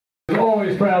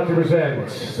Always proud to present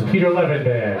the Peter Levin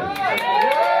Band.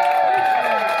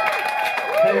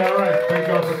 Hey, all right. Thank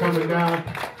y'all for coming down.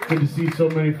 Good to see so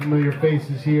many familiar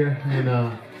faces here, and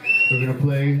we're gonna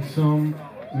play some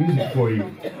music for you.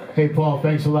 Hey, Paul,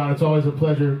 thanks a lot. It's always a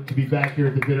pleasure to be back here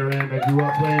at the bitter end. I grew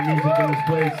up playing music in this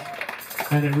place,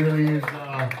 and it really is,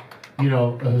 you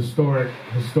know, a historic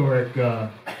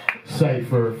site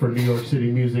for New York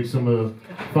City music. Some of the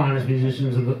finest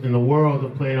musicians in the world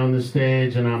have played on this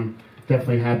stage, and I'm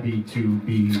definitely happy to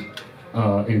be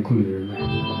included in that.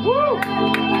 Woo!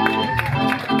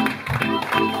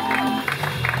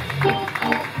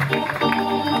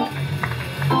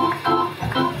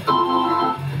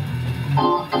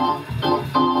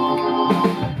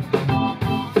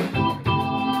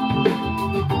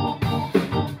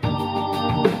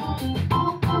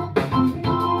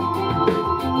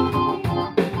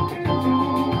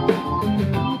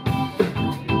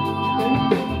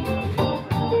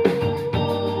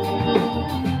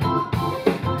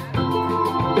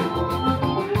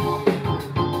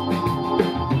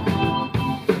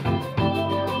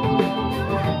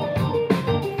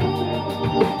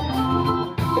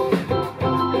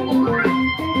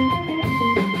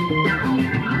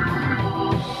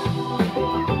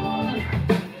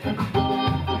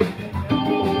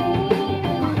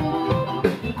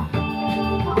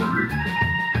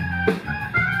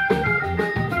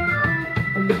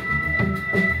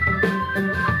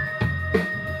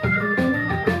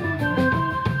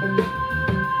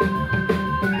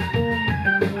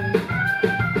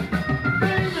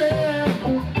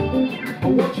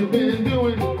 What you been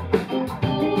doing?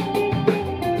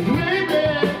 Maybe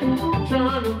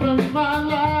trying to run my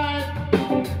life,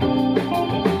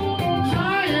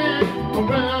 trying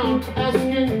around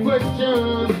asking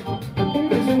questions.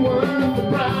 Is it worth the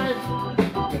price?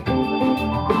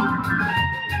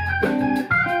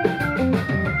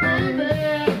 Baby,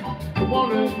 I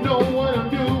wanna know what I'm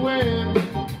doing.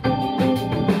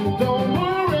 Don't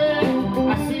worry,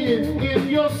 I see it in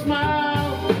your smile.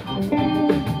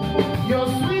 Your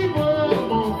sweet words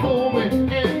won't fool me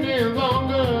any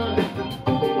longer.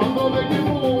 Although they do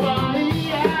move on,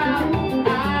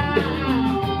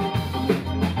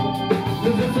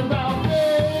 cause it's about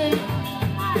faith,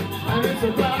 and it's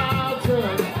about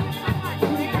trust,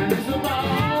 and it's about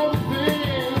all the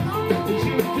things that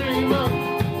you dream of.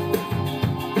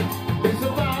 It's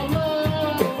about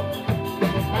love,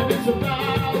 and it's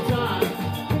about time.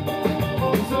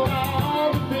 It's about all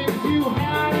the things you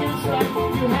hide inside.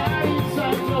 You hide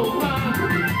inside your mind.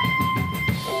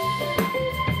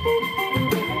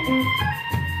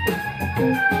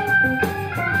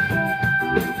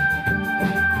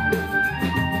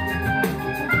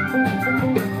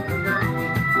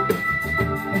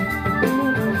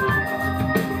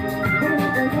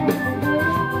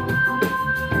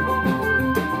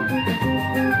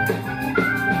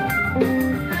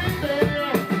 Baby,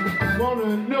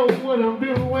 wanna know what I'm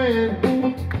doing.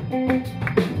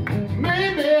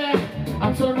 Maybe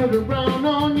I'll turn it around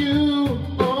on you.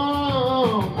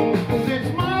 Oh, 'cause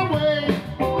it's my way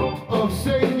of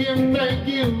saying thank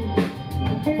you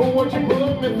for what you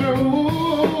put me through.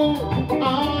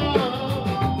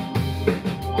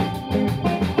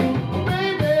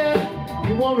 Baby,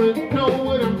 you wanna know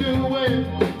what I'm doing?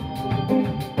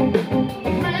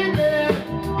 Baby,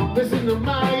 listen to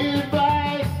my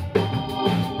advice,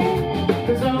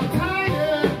 'cause I'm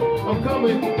tired of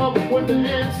coming up with the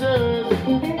answers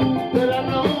that I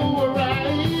know are right.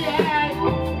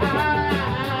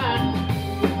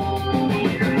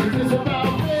 It's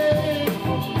about faith,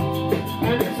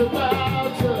 and it's about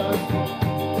trust.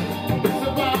 It's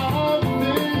about all the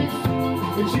things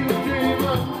that you dream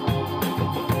of.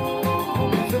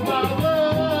 It's about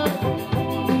love,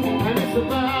 and it's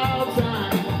about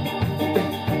time.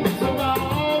 It's about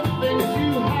all the things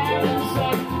you hide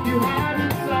inside. You hide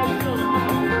inside your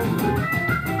mind.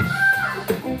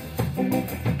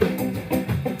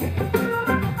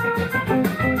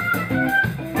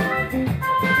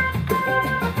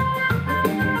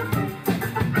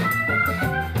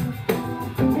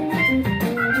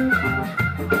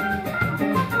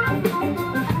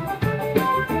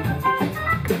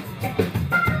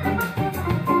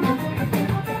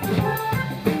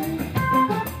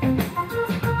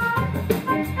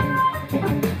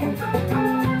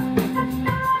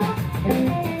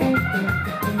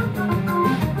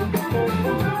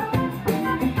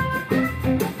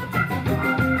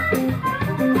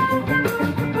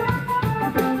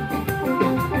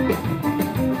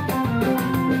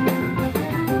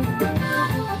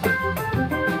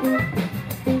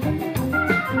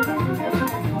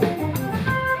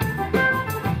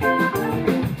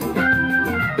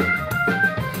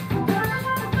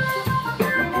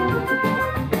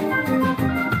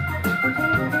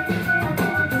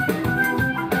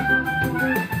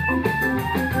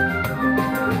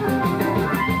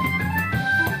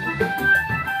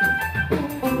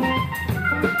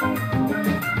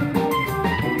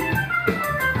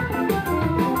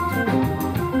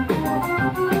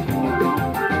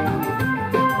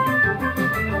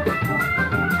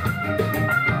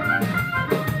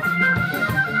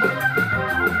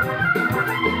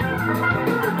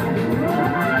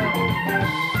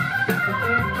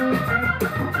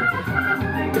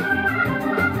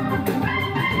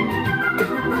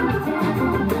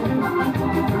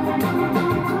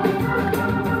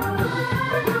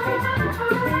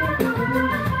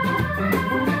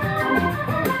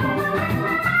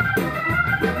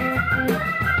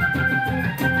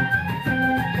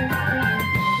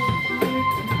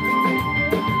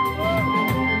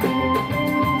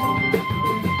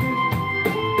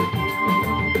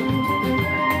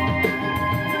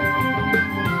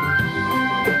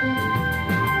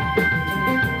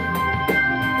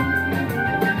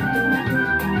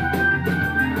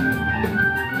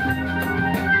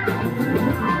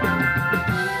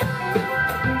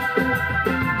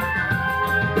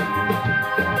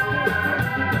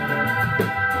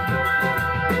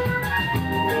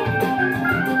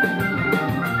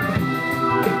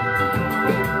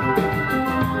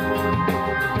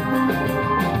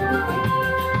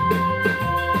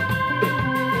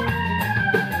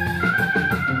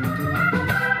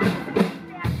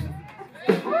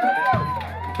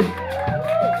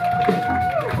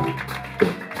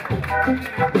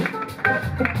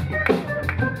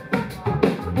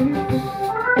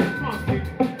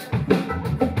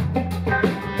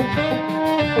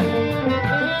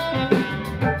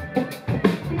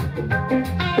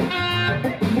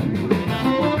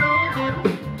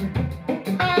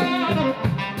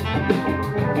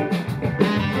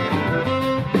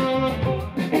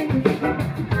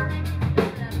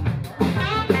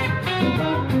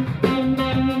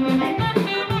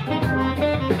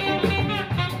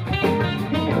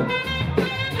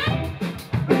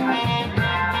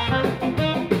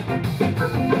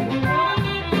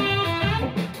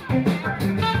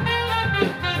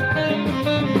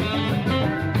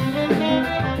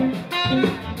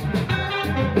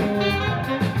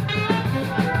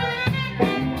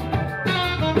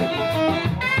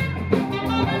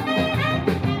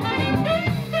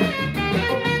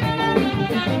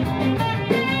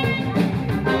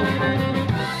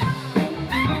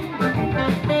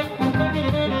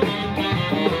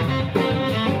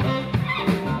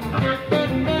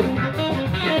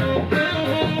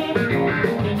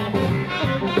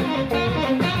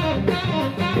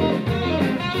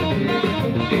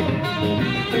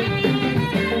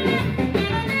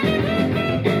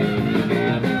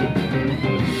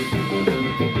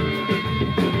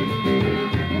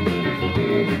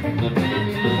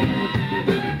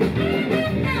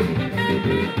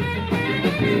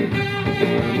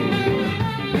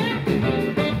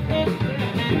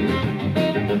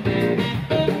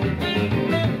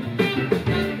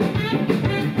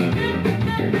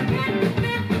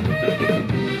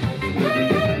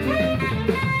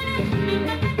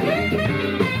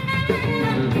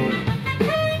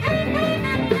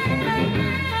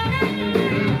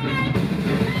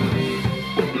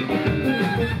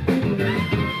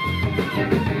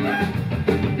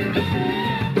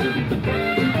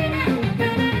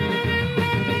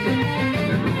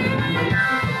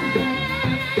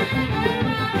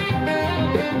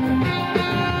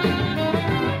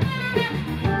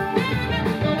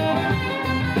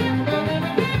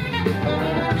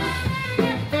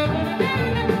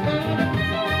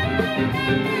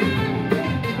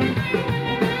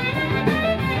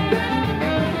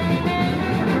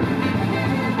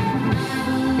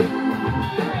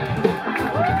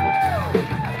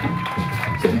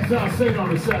 Salcedo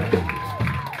on the set.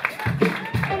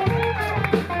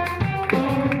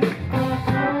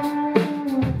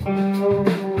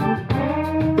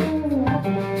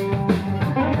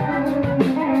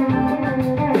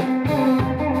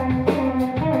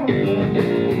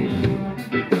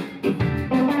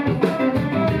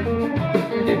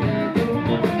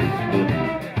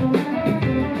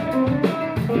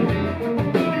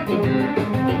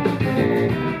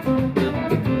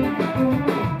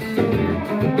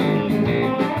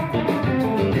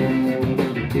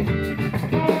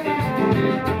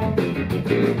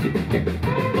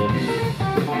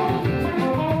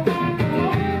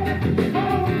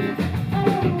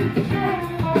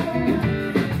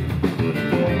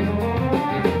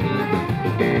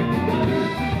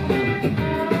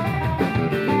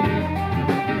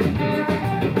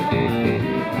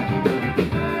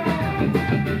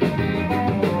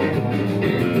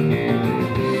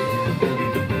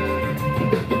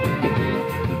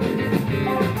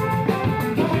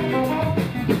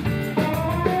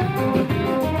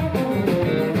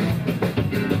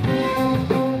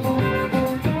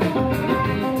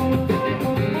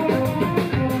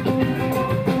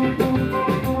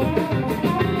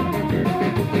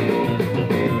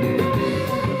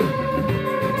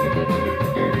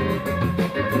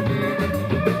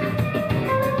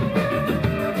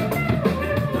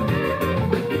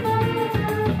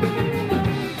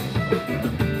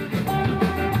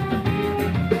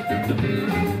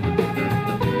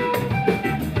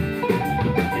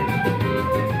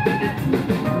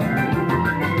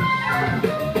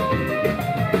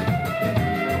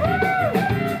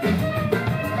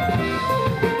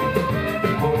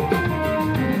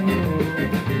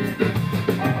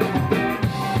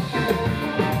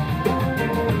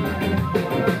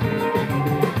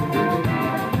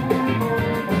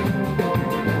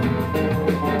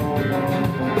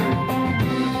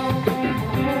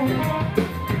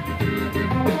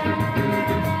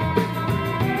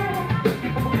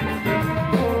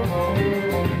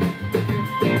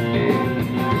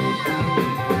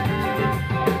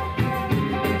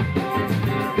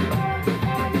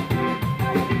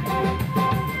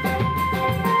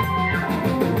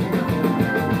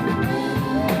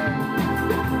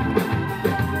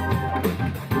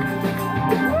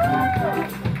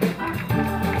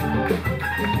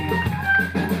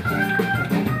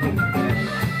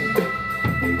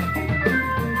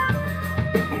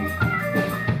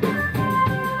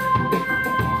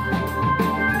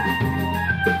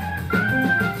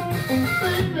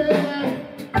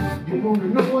 Wanna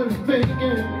know what I'm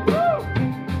thinking?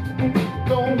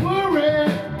 Don't worry,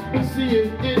 I see it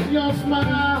in your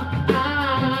smile.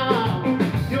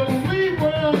 Your sweet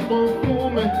world won't fool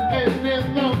me any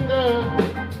longer.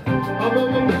 Although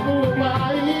we go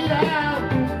by,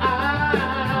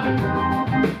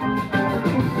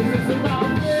 it's about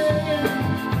me,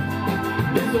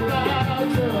 it's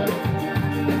about us,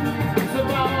 it's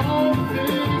about all the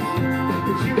things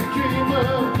that you dream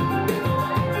of.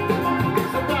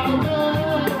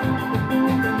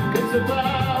 It's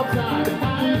about time,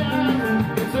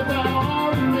 it's about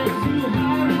all the things you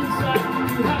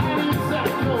hide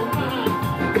inside your mind.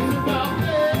 It's about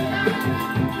me,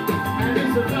 and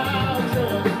it's about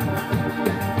us.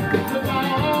 It's about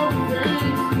all the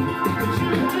things that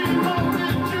you dream of,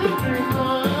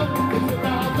 It's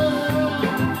about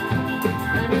love,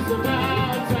 and it's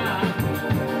about time,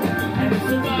 and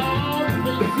it's about all the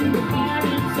things you hide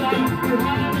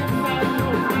inside,